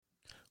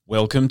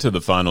Welcome to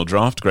the Final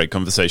Draft Great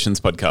Conversations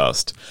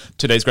podcast.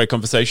 Today's great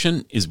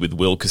conversation is with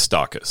Will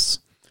Kostakis.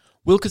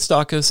 Will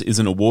Kostakis is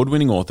an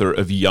award-winning author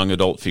of young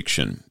adult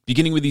fiction.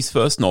 Beginning with his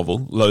first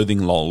novel, Loathing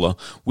Lola,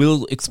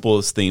 Will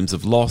explores themes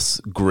of loss,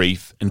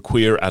 grief, and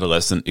queer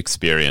adolescent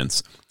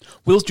experience.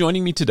 Will's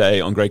joining me today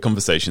on Great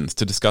Conversations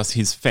to discuss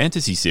his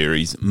fantasy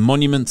series,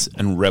 Monuments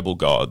and Rebel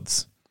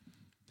Gods.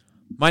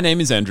 My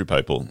name is Andrew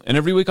Popel, and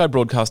every week I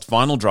broadcast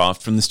Final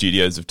Draft from the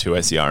studios of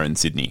 2SER in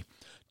Sydney.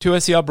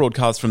 2SER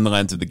broadcasts from the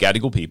lands of the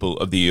Gadigal people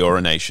of the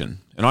Eora Nation,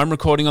 and I'm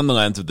recording on the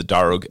lands of the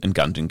Darug and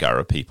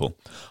Gundungurra people.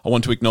 I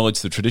want to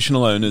acknowledge the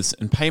traditional owners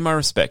and pay my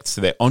respects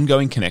to their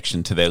ongoing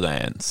connection to their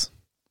lands.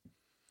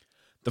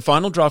 The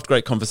Final Draft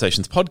Great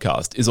Conversations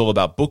podcast is all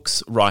about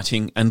books,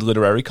 writing, and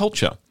literary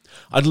culture.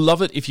 I'd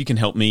love it if you can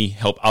help me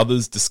help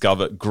others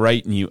discover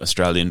great new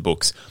Australian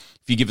books.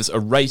 If you give us a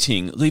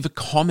rating, leave a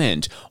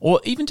comment, or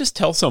even just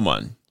tell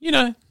someone,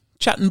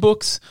 chatting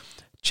books.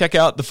 Check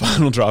out the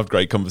Final Draft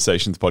Great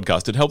Conversations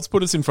podcast. It helps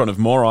put us in front of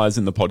more eyes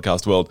in the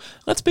podcast world,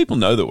 lets people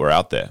know that we're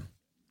out there.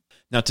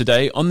 Now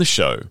today on the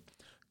show,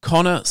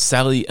 Connor,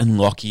 Sally and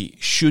Lockie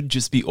should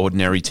just be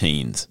ordinary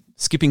teens,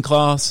 skipping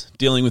class,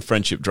 dealing with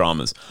friendship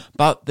dramas.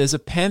 But there's a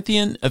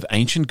pantheon of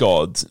ancient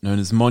gods known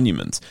as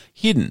monuments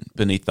hidden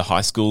beneath the high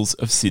schools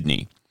of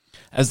Sydney.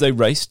 As they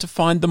race to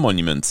find the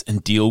monuments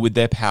and deal with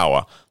their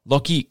power,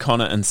 Lockie,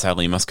 Connor and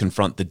Sally must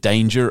confront the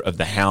danger of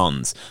the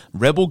hounds,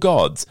 rebel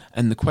gods,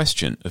 and the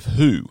question of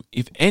who,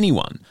 if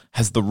anyone,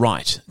 has the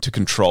right to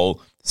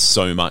control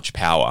so much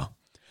power.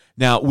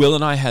 Now, Will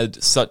and I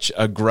had such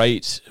a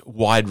great,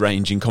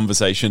 wide-ranging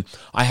conversation.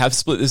 I have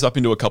split this up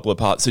into a couple of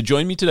parts, so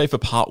join me today for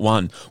part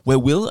one, where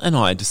Will and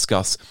I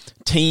discuss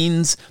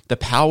teens, the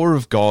power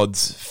of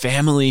gods,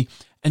 family,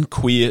 and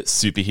queer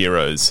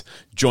superheroes.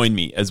 Join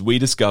me as we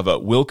discover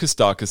Will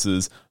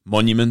Kostakis'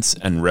 Monuments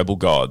and Rebel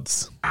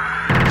Gods.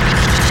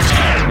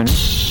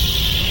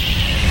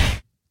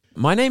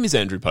 My name is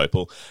Andrew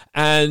Popel,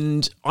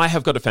 and I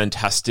have got a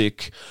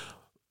fantastic,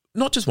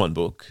 not just one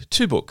book,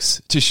 two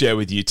books to share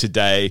with you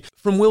today.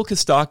 From Will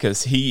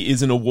Kostakis, he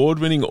is an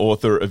award-winning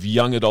author of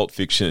young adult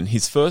fiction.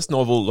 His first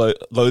novel,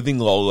 Loathing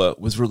Lola,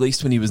 was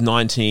released when he was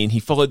 19. He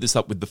followed this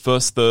up with the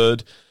first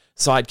third,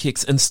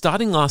 Sidekicks, and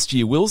starting last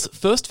year, Will's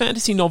first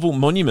fantasy novel,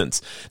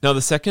 Monuments. Now,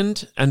 the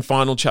second and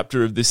final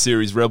chapter of this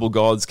series, Rebel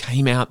Gods,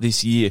 came out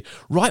this year,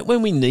 right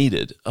when we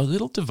needed a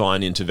little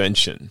divine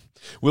intervention.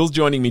 Will's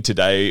joining me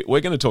today.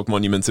 We're going to talk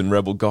Monuments and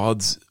Rebel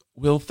Gods.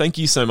 Will, thank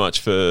you so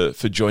much for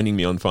joining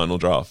me on Final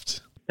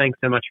Draft. Thanks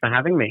so much for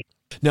having me.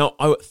 Now,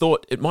 I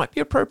thought it might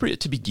be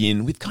appropriate to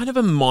begin with kind of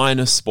a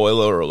minor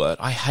spoiler alert.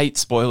 I hate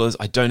spoilers.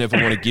 I don't ever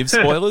want to give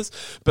spoilers,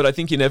 but I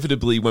think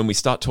inevitably when we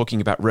start talking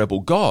about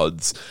Rebel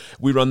Gods,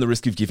 we run the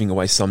risk of giving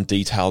away some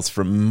details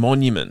from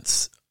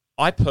Monuments.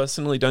 I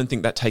personally don't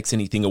think that takes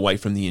anything away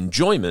from the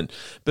enjoyment,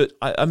 but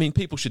I mean,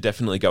 people should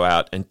definitely go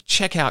out and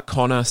check out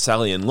Connor,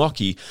 Sally and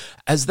Lockie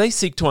as they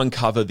seek to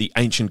uncover the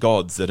ancient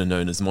gods that are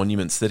known as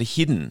monuments that are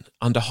hidden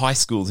under high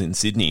schools in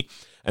Sydney.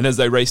 And as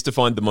they race to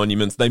find the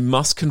monuments, they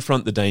must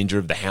confront the danger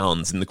of the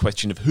hounds and the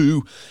question of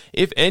who,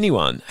 if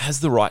anyone, has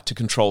the right to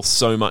control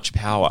so much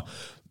power.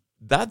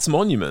 That's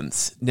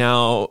Monuments.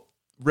 Now,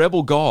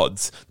 Rebel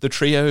Gods, the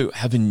trio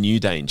have a new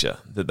danger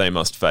that they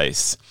must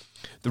face.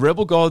 The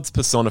Rebel Gods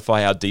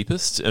personify our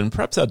deepest and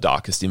perhaps our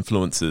darkest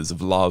influences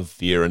of love,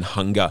 fear, and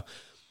hunger.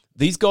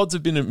 These gods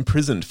have been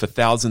imprisoned for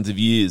thousands of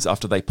years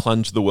after they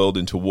plunged the world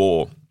into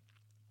war.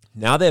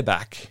 Now they're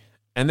back,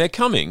 and they're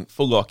coming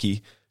for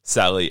Lockie,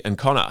 Sally and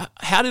Connor.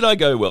 How did I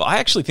go, Will? I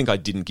actually think I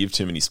didn't give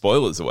too many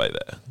spoilers away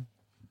there.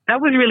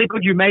 That was really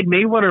good. You made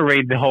me want to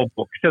read the whole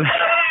book. So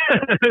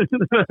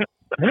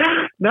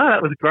no,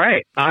 that was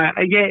great.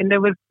 And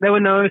there were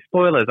no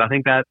spoilers. I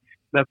think that's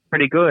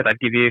pretty good.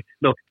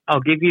 I'll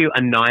give you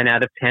a 9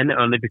 out of 10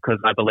 only because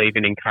I believe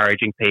in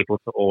encouraging people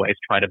to always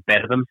try to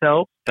better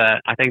themselves.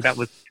 But I think that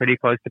was pretty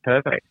close to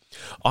perfect.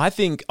 I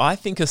think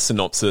a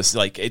synopsis,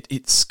 like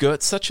it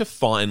skirts such a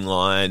fine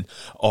line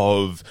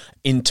of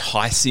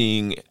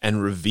enticing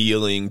and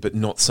revealing, but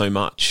not so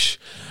much.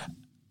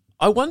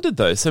 I wondered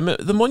though, so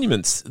the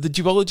Monuments, the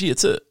duology,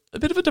 it's a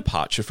bit of a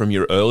departure from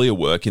your earlier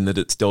work in that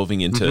it's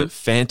delving into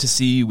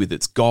fantasy with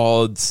its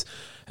gods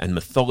and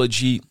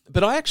mythology,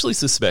 but I actually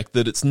suspect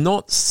that it's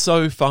not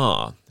so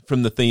far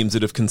from the themes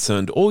that have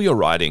concerned all your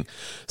writing.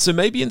 So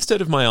maybe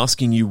instead of my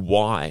asking you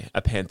why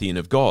a pantheon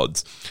of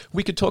gods,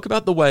 we could talk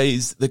about the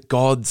ways that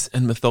gods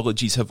and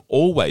mythologies have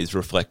always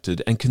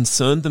reflected and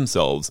concerned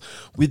themselves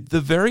with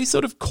the very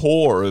sort of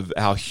core of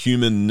our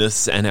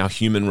humanness and our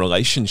human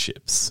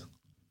relationships.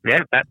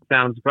 Yeah, that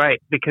sounds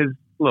great because,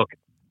 look,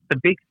 the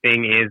big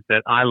thing is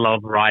that I love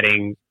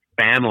writing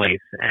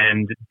families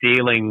and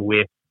dealing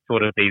with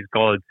sort of these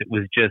gods. It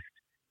was just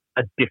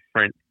a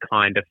different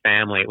kind of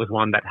family. It was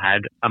one that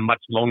had a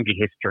much longer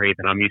history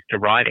than I'm used to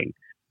writing.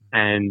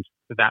 And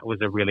that was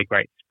a really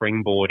great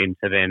springboard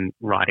into then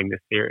writing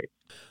this series.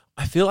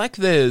 I feel like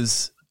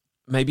there's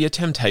maybe a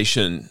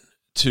temptation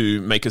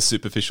to make a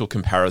superficial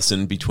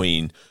comparison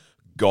between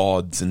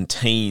gods and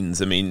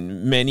teens. I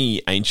mean,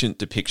 many ancient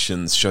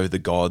depictions show the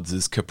gods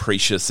as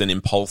capricious and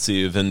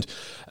impulsive, and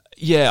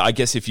Yeah, I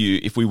guess if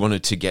we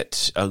wanted to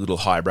get a little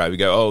highbrow, we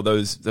go, oh,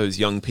 those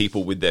young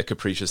people with their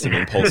capricious and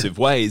impulsive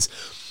ways.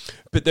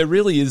 But there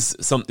really is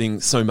something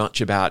so much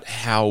about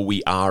how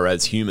we are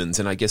as humans,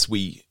 and I guess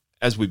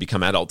as we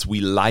become adults, we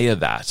layer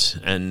that,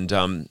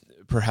 and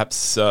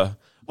perhaps, are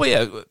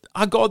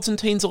gods and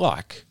teens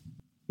alike?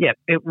 Yeah,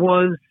 it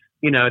was.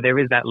 There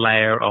is that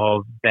layer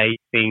of they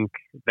think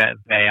that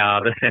they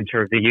are the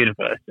center of the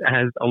universe,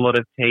 as a lot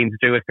of teens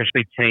do,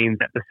 especially teens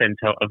at the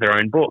center of their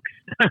own books.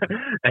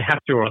 They have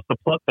to, or else the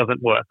plot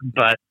doesn't work.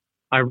 But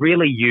I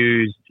really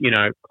used,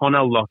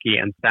 Connor, Lockie,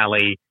 and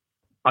Sally.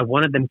 I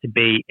wanted them to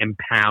be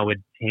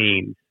empowered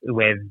teens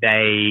where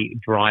they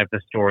drive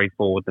the story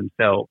forward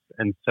themselves.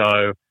 And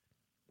so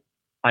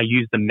I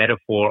used the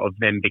metaphor of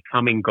them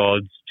becoming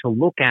gods to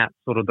look at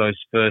sort of those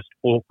first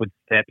awkward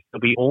steps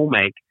that we all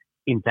make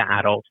into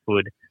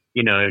adulthood,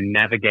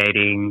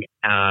 navigating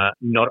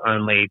not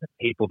only the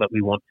people that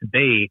we want to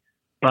be,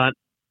 but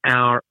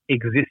our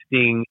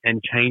existing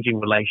and changing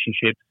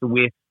relationships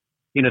with,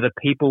 the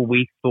people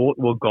we thought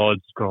were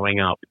gods growing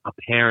up, our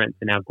parents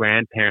and our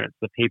grandparents,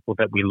 the people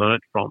that we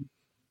learnt from.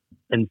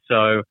 And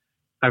so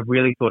I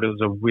really thought it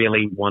was a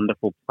really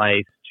wonderful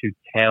place to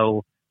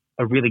tell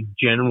a really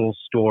general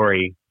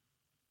story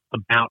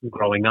about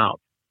growing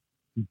up,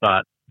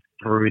 but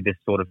through this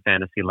sort of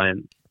fantasy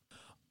lens.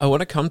 I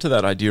want to come to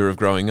that idea of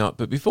growing up,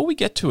 but before we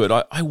get to it,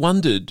 I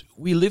wondered,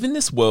 we live in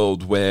this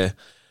world where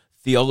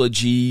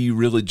theology,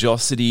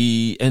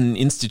 religiosity, and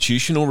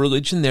institutional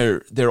religion,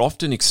 they're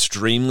often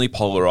extremely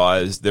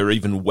polarized. They're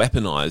even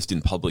weaponized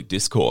in public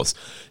discourse.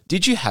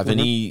 Did you have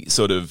any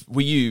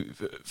were you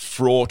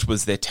fraught?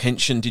 Was there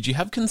tension? Did you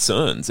have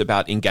concerns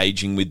about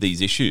engaging with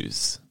these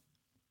issues?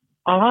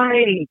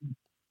 I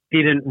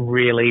didn't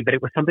really, but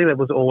it was something that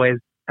was always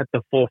at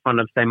the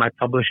forefront of, say, my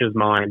publisher's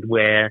mind,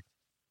 where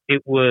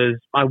it was,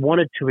 I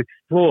wanted to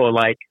explore,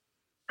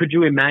 could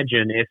you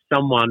imagine if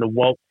someone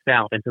waltzed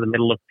out into the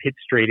middle of Pitt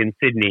Street in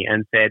Sydney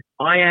and said,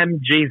 I am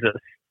Jesus?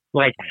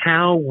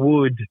 How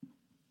would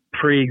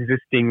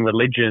pre-existing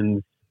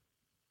religions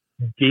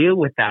deal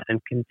with that and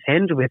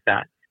contend with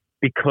that?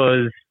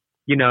 Because,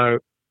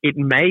 it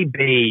may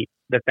be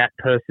that that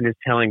person is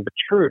telling the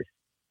truth,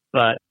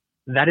 but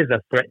that is a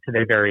threat to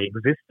their very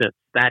existence.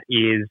 That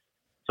is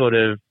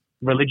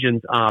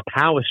religions are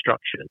power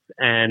structures,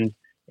 and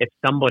if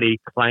somebody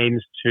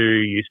claims to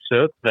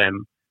usurp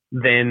them,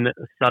 then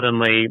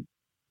suddenly,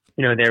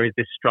 there is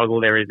this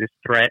struggle, there is this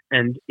threat.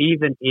 And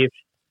even if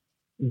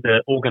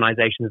the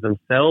organizations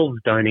themselves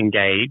don't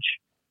engage,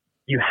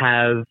 you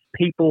have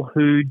people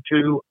who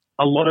do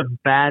a lot of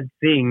bad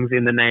things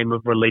in the name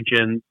of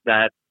religions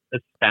that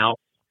espouse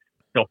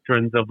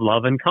doctrines of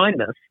love and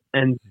kindness.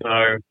 And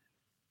so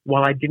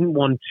while I didn't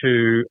want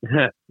to,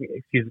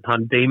 excuse the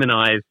pun,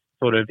 demonize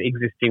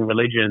existing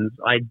religions,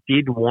 I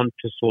did want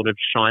to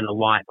shine a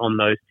light on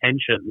those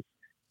tensions.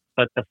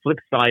 But the flip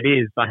side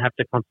is I have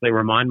to constantly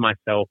remind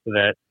myself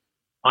that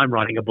I'm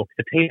writing a book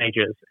for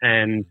teenagers.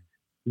 And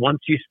once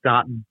you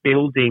start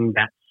building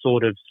that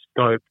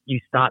scope, you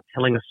start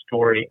telling a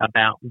story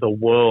about the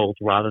world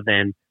rather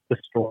than the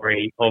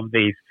story of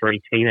these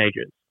three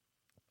teenagers.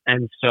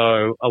 And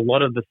so a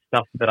lot of the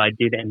stuff that I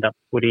did end up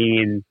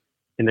putting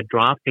in the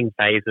drafting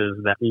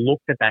phases that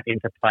looked at that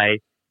interplay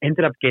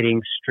ended up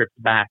getting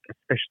stripped back,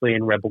 especially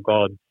in Rebel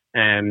Gods,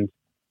 and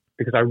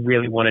because I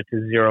really wanted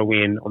to zero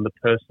in on the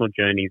personal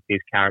journeys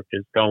these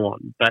characters go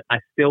on. But I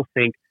still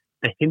think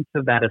the hints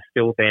of that are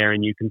still there,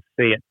 and you can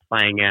see it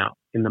playing out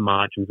in the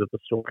margins of the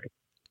story.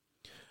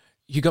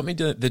 You got me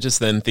to just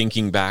then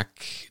thinking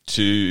back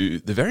to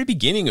the very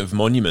beginning of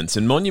Monuments.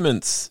 And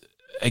Monuments,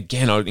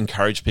 again, I would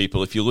encourage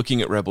people, if you're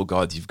looking at Rebel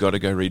Gods, you've got to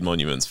go read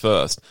Monuments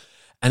first.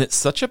 And it's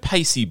such a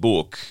pacey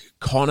book.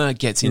 Connor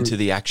gets into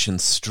the action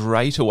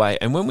straight away.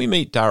 And when we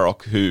meet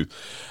Darroch, who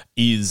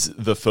is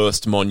the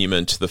first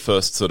monument, the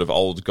first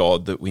old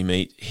god that we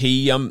meet,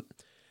 he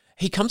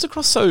comes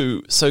across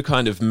so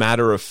kind of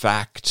matter of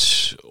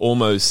fact,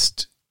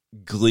 almost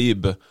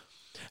glib.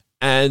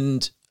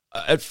 And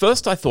at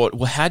first I thought,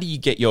 well, how do you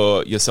get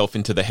yourself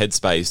into the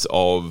headspace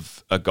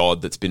of a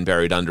god that's been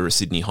buried under a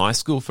Sydney high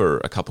school for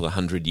a couple of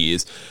hundred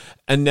years?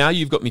 And now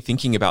you've got me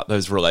thinking about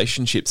those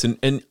relationships.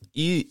 And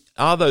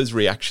are those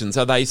reactions,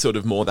 are they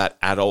more that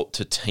adult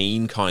to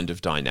teen kind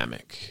of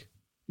dynamic?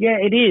 Yeah,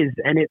 it is.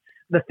 And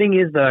the thing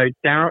is, though,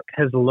 Darroch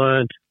has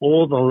learned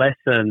all the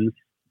lessons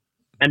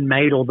and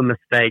made all the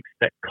mistakes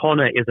that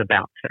Connor is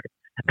about to.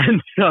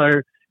 And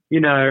so,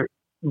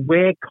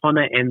 where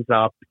Connor ends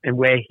up and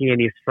where he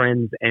and his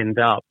friends end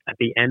up at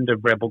the end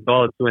of Rebel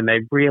Gods, when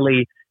they've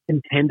really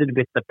contended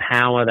with the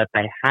power that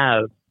they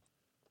have,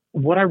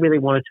 what I really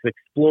wanted to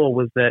explore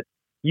was that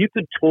you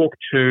could talk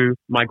to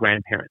my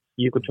grandparents,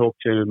 you could talk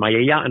to my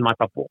yaya and my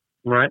papa,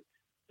 right?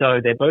 So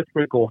they're both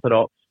Greek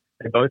Orthodox,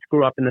 they both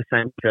grew up in the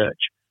same church.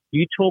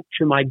 You talk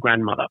to my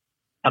grandmother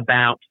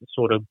about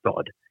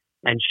God,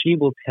 and she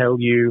will tell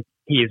you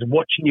he is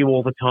watching you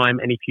all the time,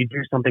 and if you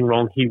do something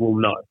wrong, he will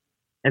know.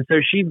 And so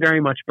she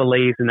very much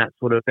believes in that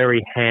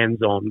very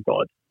hands-on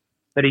God.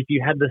 But if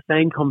you had the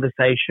same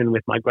conversation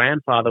with my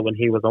grandfather when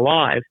he was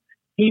alive,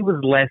 he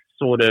was less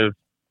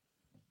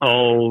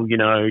oh,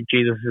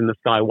 Jesus is in the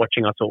sky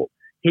watching us all.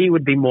 He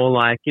would be more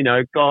like,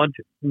 God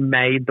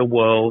made the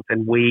world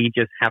and we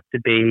have to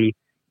be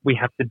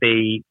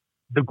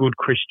the good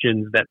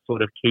Christians that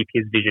sort of keep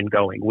his vision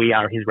going. We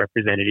are his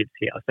representatives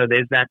here. So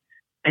there's that.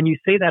 And you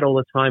see that all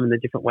the time in the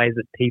different ways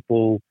that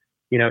people,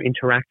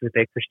 interact with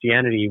their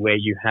Christianity, where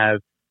you have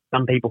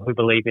some people who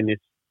believe in this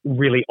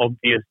really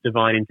obvious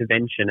divine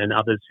intervention and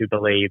others who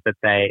believe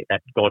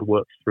that God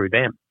works through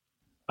them.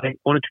 I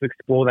wanted to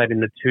explore that in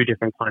the two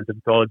different kinds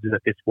of gods that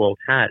this world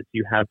has.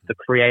 You have the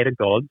creator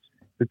gods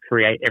who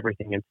create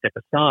everything and step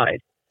aside,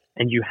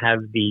 and you have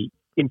the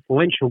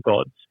influential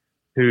gods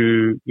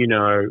who,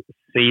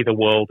 see the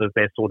world as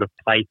their sort of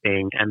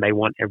plaything and they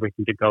want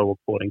everything to go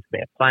according to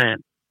their plan.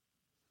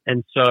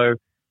 And so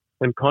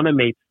when Connor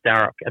meets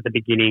Darroch at the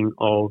beginning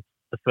of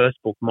the first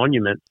book,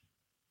 Monuments,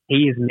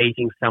 he is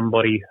meeting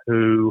somebody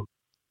who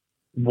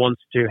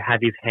wants to have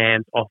his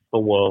hands off the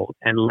world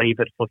and leave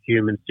it for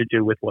humans to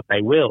do with what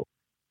they will.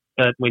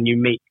 But when you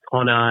meet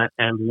Connor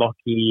and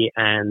Lockie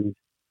and,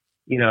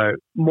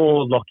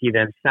 more Lockie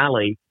than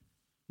Sally,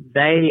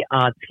 they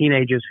are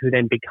teenagers who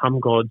then become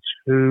gods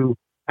who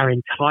are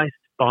enticed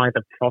by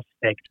the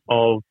prospect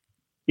of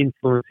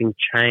influencing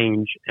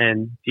change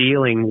and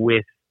dealing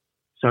with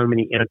so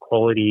many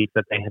inequalities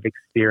that they have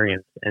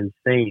experienced and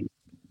seen.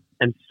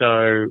 And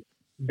so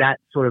that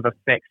sort of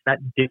affects that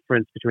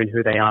difference between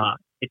who they are.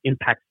 It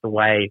impacts the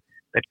way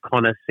that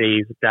Connor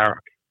sees Darroch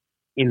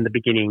in the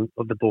beginning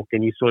of the book.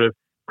 And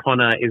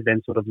Connor is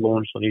then sort of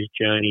launched on his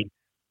journey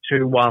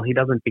to, while he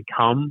doesn't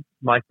become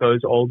like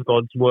those old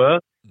gods were,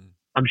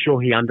 I'm sure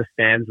he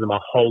understands them a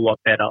whole lot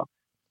better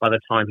by the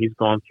time he's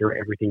gone through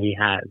everything he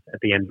has at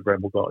the end of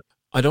Rebel Gods.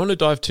 I don't want to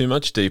dive too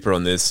much deeper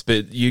on this,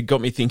 but you got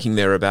me thinking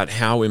there about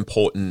how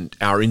important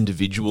our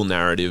individual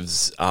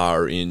narratives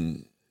are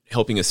in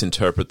helping us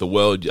interpret the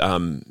world.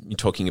 You're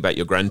talking about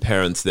your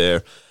grandparents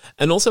there.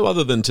 And also,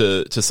 other than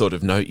to sort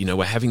of note,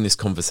 we're having this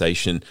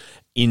conversation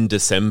in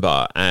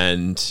December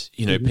and,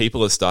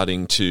 people are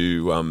starting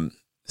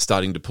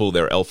to pull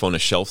their Elf on a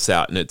Shelfs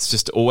out, and it's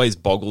just always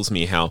boggles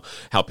me how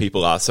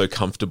people are so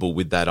comfortable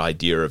with that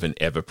idea of an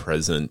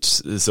ever-present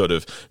sort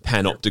of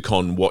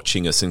panopticon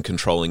watching us and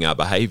controlling our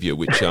behavior,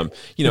 which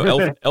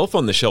Elf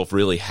on the Shelf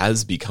really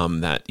has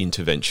become that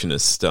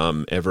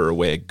interventionist,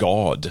 ever-aware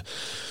god.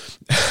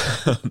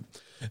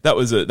 That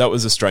was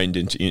a strange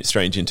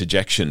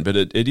interjection, but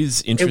it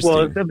is interesting. It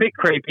was a bit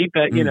creepy,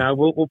 but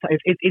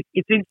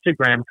it's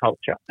Instagram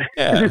culture.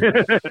 Yeah.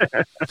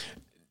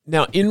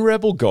 Now, in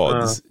Rebel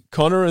Gods,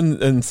 Connor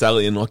and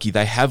Sally and Lockie,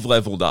 they have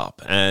leveled up,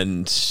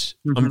 and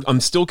I'm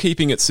still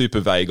keeping it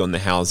super vague on the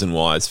hows and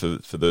whys for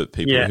the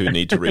people who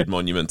need to read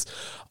Monuments.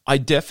 I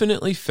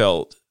definitely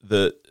felt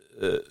though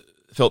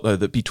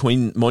that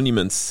between the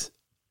Monuments,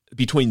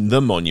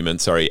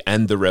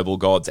 and the Rebel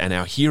Gods and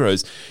our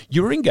heroes,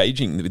 you were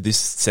engaging with this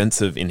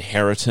sense of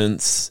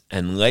inheritance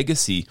and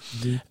legacy.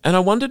 Mm-hmm. And I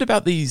wondered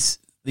about these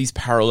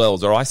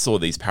parallels, or I saw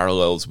these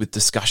parallels with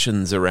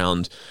discussions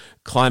around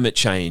climate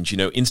change,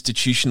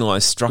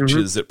 institutionalized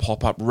structures that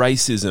pop up,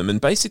 racism,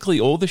 and basically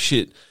all the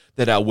shit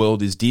that our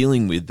world is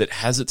dealing with that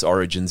has its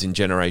origins in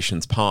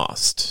generations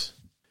past.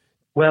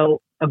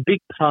 Well, a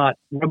big part,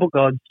 Rebel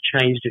Gods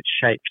changed its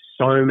shape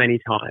so many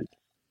times.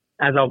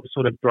 As I was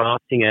sort of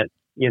drafting it,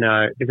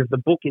 because the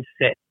book is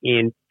set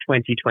in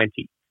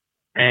 2020,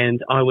 and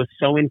I was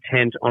so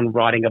intent on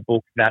writing a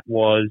book that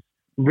was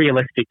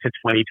realistic to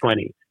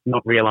 2020,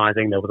 not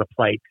realizing there was a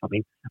plague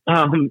coming.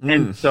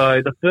 And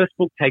so the first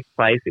book takes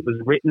place, it was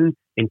written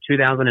in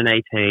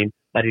 2018,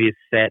 but it is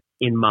set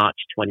in March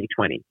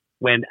 2020,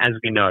 when, as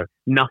we know,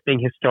 nothing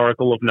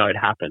historical of note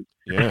happened.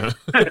 Yeah.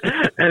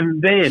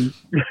 And then...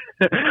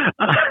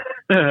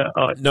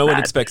 no one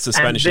expects the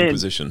Spanish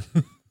Inquisition.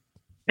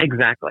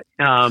 Exactly.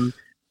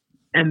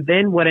 And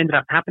then what ended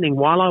up happening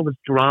while I was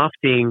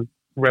drafting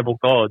Rebel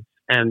Gods,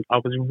 and I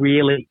was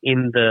really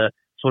in the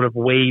sort of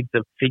weeds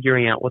of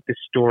figuring out what this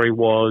story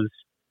was,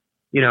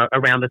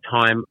 around the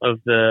time of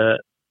the,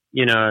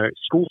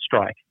 school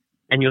strike.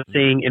 And you're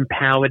seeing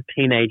empowered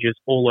teenagers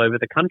all over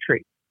the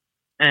country.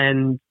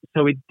 And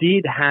so it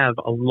did have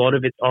a lot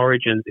of its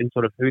origins in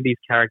sort of who these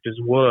characters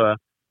were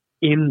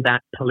in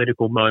that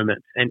political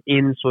moment, and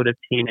in sort of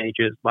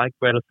teenagers like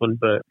Greta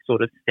Thunberg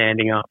sort of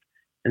standing up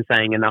and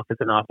saying enough is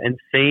enough, and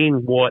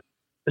seeing what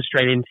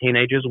Australian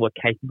teenagers were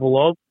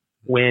capable of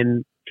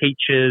when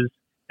teachers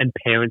and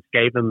parents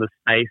gave them the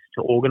space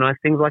to organise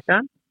things like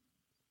that.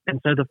 And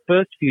so the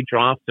first few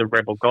drafts of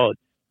Rebel Gods,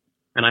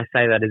 and I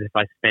say that as if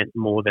I spent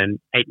more than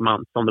 8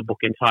 months on the book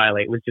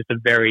entirely, it was just a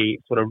very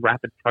sort of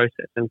rapid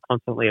process and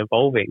constantly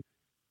evolving.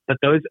 But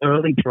those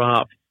early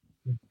drafts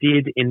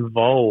did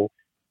involve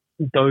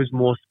those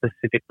more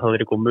specific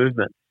political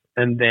movements.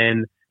 And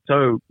then,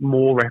 so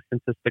more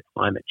references to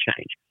climate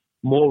change,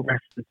 more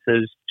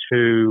references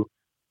to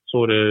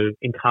sort of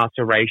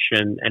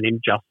incarceration and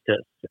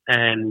injustice.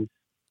 And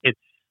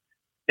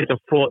it's a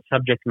fraught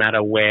subject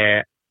matter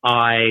where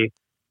I,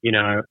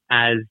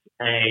 as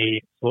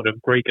a sort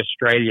of Greek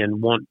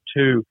Australian, want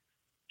to,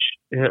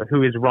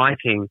 who is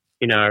writing,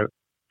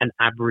 an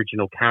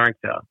Aboriginal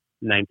character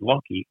named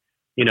Lockie,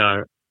 you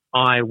know,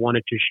 I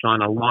wanted to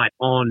shine a light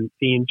on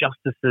the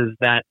injustices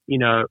that, you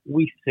know,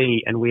 we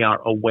see and we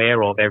are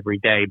aware of every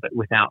day, but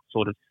without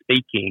sort of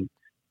speaking,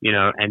 you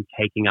know, and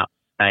taking up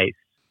space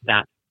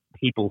that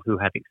people who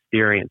have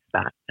experienced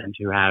that and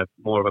who have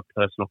more of a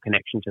personal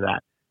connection to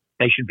that,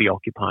 they should be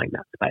occupying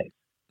that space.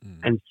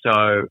 And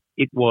so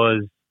it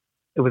was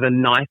a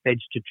knife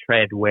edge to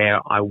tread where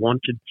I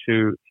wanted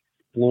to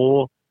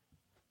explore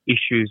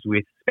issues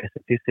with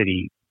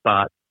specificity,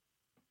 but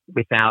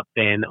without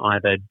then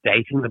either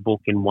dating the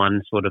book in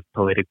one sort of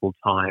political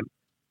time.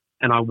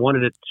 And I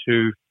wanted it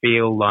to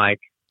feel like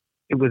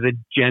it was a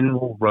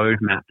general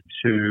roadmap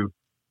to,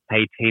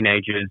 hey,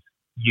 teenagers,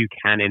 you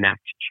can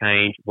enact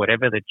change.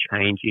 Whatever the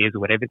change is,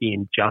 whatever the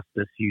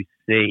injustice you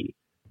see,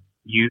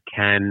 you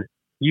can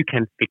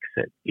fix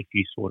it if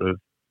you sort of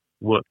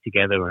work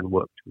together and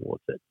work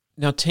towards it.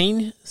 Now,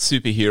 teen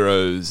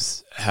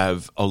superheroes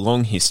have a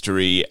long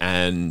history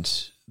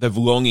and they've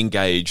long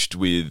engaged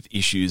with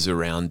issues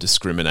around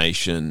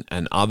discrimination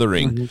and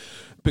othering.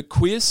 But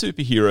queer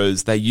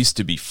superheroes, they used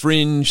to be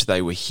fringe,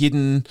 they were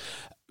hidden,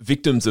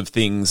 victims of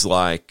things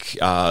like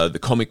the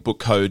comic book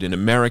code in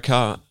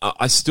America.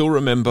 I still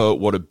remember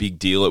what a big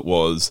deal it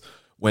was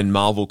when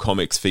Marvel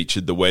Comics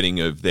featured the wedding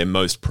of their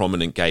most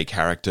prominent gay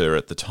character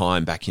at the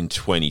time back in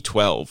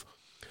 2012.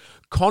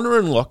 Connor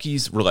and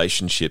Lockie's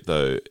relationship,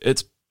 though,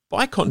 it's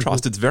by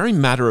contrast, it's very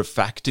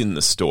matter-of-fact in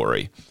the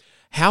story.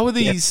 How are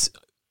these,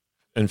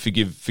 and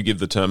forgive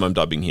the term I'm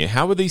dubbing here,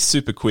 how are these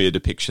super queer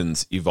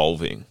depictions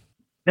evolving?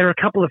 There are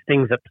a couple of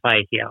things at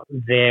play here.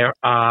 There's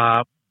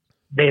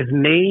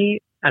me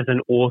as an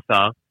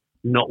author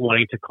not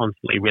wanting to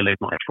constantly relive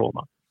my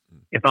trauma.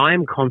 If I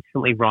am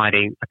constantly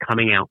writing a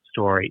coming out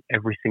story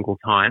every single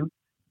time,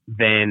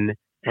 then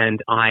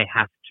I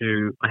have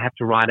to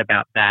write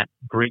about that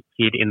Greek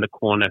kid in the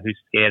corner who's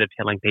scared of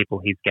telling people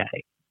he's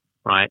gay,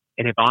 right?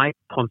 And if I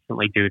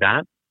constantly do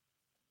that,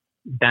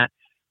 that's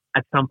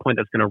at some point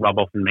that's going to rub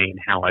off on me in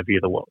how I view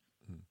the world.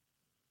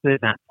 So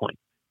at that point.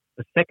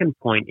 The second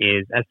point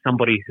is, as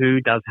somebody who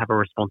does have a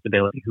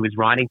responsibility, who is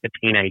writing for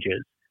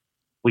teenagers,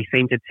 we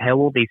seem to tell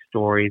all these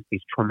stories,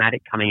 these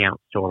traumatic coming out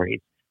stories,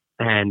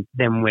 and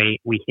then we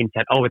hint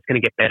at, oh, it's going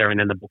to get better, and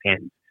then the book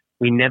ends.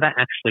 We never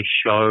actually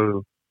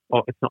show,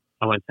 or it's not,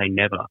 I won't say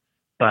never,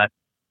 but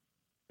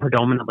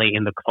predominantly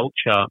in the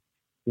culture,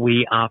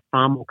 we are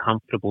far more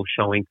comfortable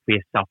showing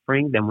queer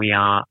suffering than we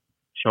are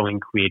showing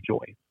queer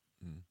joy.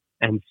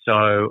 And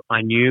so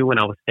I knew when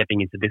I was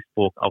stepping into this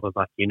book, I was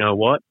like, you know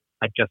what?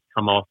 I'd just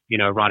come off, you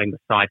know, writing the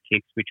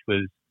sidekicks, which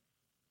was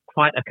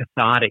quite a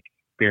cathartic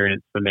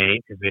experience for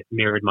me because it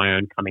mirrored my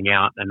own coming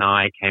out, and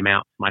I came out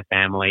to my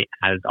family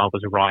as I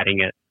was writing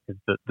it because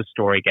the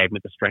story gave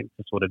me the strength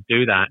to sort of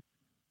do that.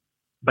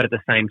 But at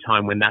the same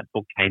time, when that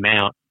book came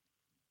out,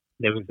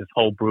 there was this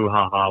whole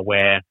brouhaha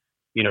where,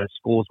 you know,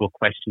 schools were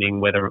questioning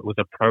whether it was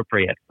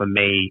appropriate for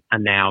me, a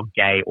now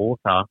gay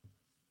author,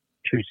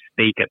 to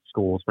speak at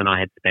schools when I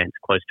had spent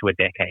close to a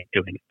decade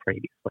doing it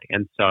previously.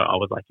 And so I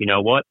was like, you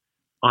know what?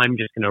 I'm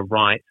just going to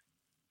write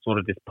sort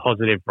of this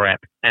positive rep,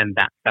 and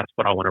that's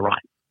what I want to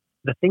write.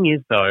 The thing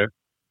is, though,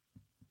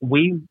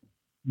 we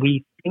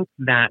think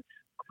that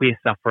queer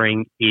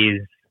suffering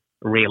is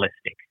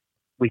realistic.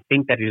 We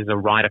think that it is a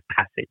rite of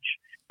passage,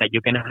 that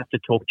you're going to have to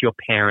talk to your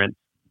parents,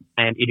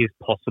 and it is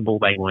possible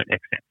they won't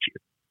accept you.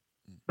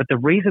 But the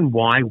reason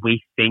why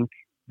we think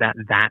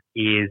that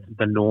is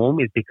the norm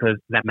is because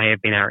that may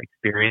have been our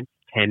experience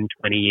 10,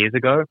 20 years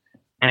ago,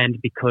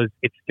 and because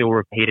it's still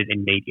repeated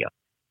in media.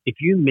 If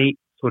you meet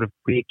sort of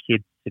queer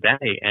kids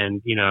today,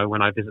 and, you know,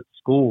 when I visit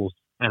schools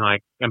and I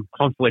am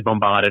constantly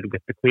bombarded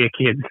with the queer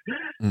kids,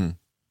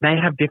 they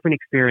have different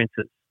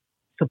experiences.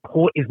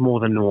 Support is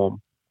more the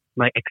norm.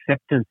 Like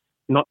acceptance,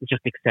 not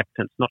just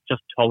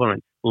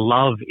tolerance.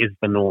 Love is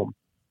the norm.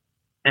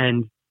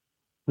 And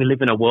we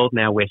live in a world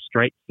now where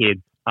straight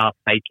kids are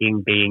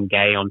faking being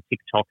gay on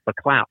TikTok for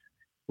clout.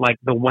 Like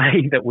the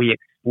way that we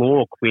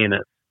explore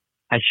queerness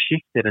has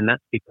shifted, and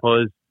that's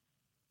because,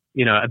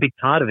 you know, a big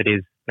part of it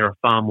is there are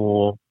far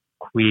more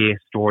queer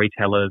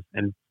storytellers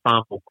and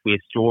far more queer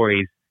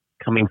stories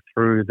coming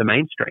through the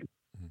mainstream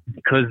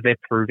because they're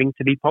proving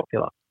to be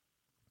popular.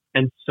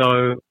 And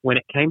so when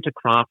it came to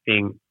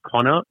crafting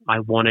Connor,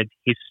 I wanted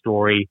his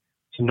story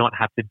to not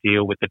have to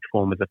deal with the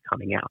traumas of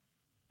coming out.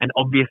 And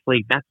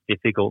obviously that's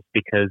difficult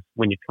because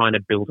when you're trying to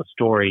build a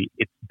story,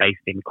 it's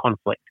based in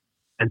conflict.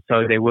 And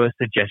so there were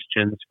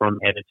suggestions from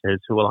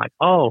editors who were like,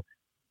 oh,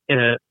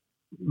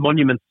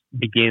 Monuments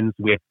begins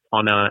with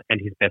Connor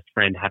and his best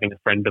friend having a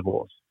friend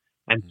divorce.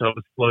 And so it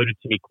was floated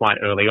to me quite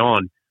early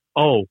on,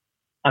 oh,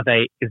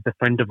 is the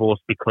friend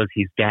divorced because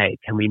he's gay?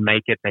 Can we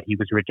make it that he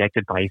was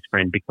rejected by his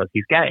friend because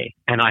he's gay?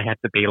 And I had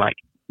to be like,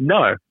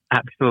 no,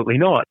 absolutely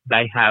not.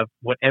 They have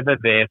whatever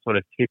their sort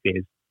of tip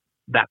is,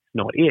 that's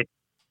not it.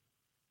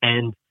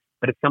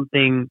 But it's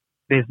something,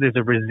 there's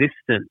a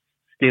resistance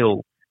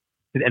still,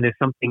 and there's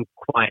something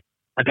quite,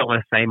 I don't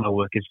want to say my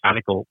work is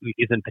radical, it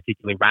isn't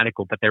particularly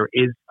radical, but there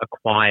is a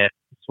quiet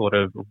sort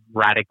of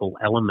radical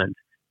element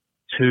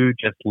to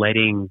just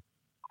letting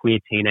queer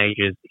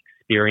teenagers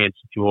experience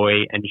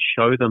joy and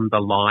show them the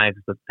lives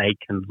that they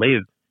can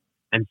live.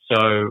 And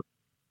so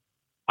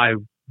I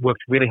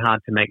worked really hard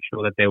to make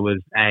sure that there was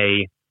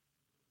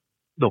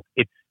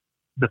it's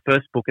the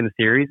first book in the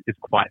series is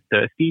quite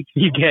thirsty.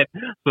 You get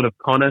sort of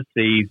Connor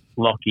sees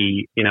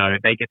Lockie,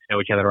 they get to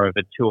know each other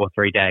over 2 or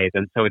 3 days.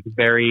 And so it's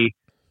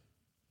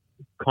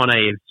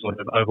Connor is sort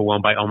of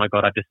overwhelmed by, oh my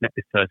God, I've just met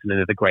this person and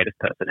they're the greatest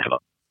person ever.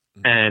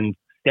 Mm-hmm. And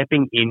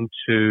stepping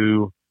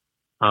into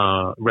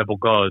Rebel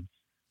Gods,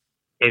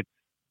 it's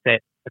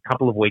set a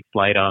couple of weeks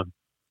later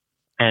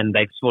and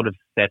they've sort of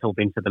settled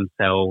into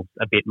themselves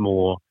a bit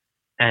more.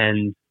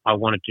 And I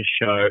wanted to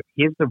show,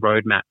 here's the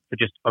roadmap for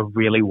just a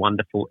really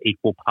wonderful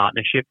equal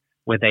partnership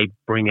where they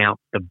bring out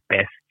the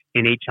best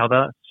in each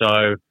other.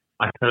 So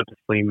I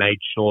purposely made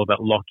sure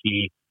that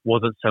Lockie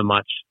wasn't so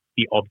much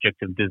the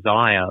object of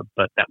desire,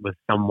 but that was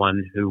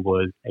someone who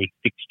was a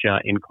fixture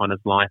in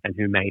Connor's life and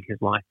who made his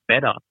life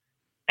better.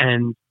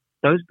 And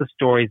those are the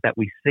stories that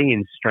we see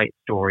in straight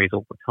stories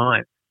all the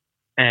time.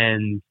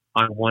 And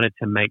I wanted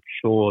to make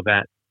sure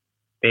that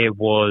there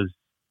was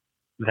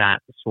that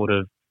sort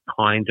of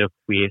kind of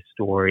queer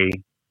story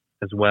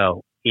as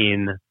well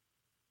in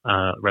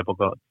Rebel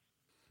Gods.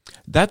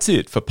 That's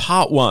it for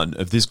part 1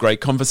 of this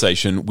great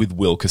conversation with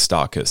Will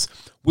Kostakis.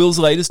 Will's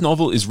latest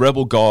novel is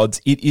Rebel Gods.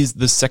 It is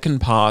the second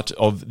part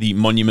of the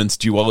Monuments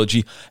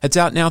duology. It's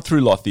out now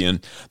through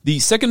Lothian. The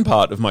second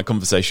part of my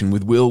conversation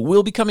with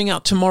Will be coming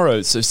out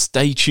tomorrow, so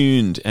stay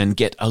tuned and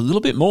get a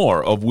little bit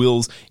more of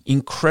Will's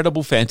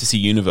incredible fantasy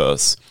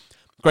universe.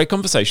 Great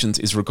Conversations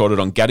is recorded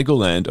on Gadigal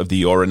land of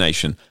the Eora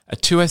Nation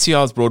at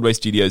 2SER's Broadway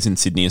studios in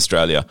Sydney,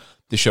 Australia.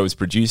 The show is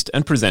produced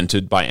and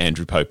presented by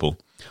Andrew Popel.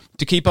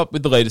 To keep up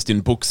with the latest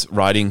in books,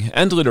 writing,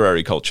 and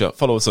literary culture,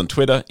 follow us on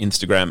Twitter,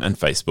 Instagram, and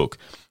Facebook.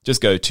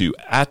 Just go to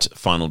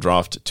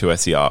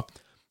 @FinalDraft2SER.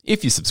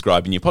 If you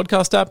subscribe in your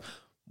podcast app,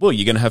 well,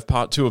 you're going to have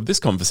part 2 of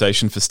this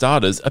conversation for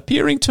starters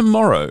appearing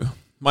tomorrow.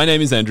 My name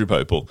is Andrew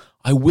Popel.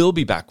 I will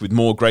be back with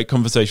more great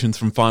conversations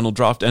from Final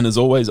Draft, and as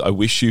always, I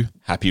wish you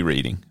happy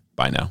reading.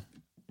 Bye now.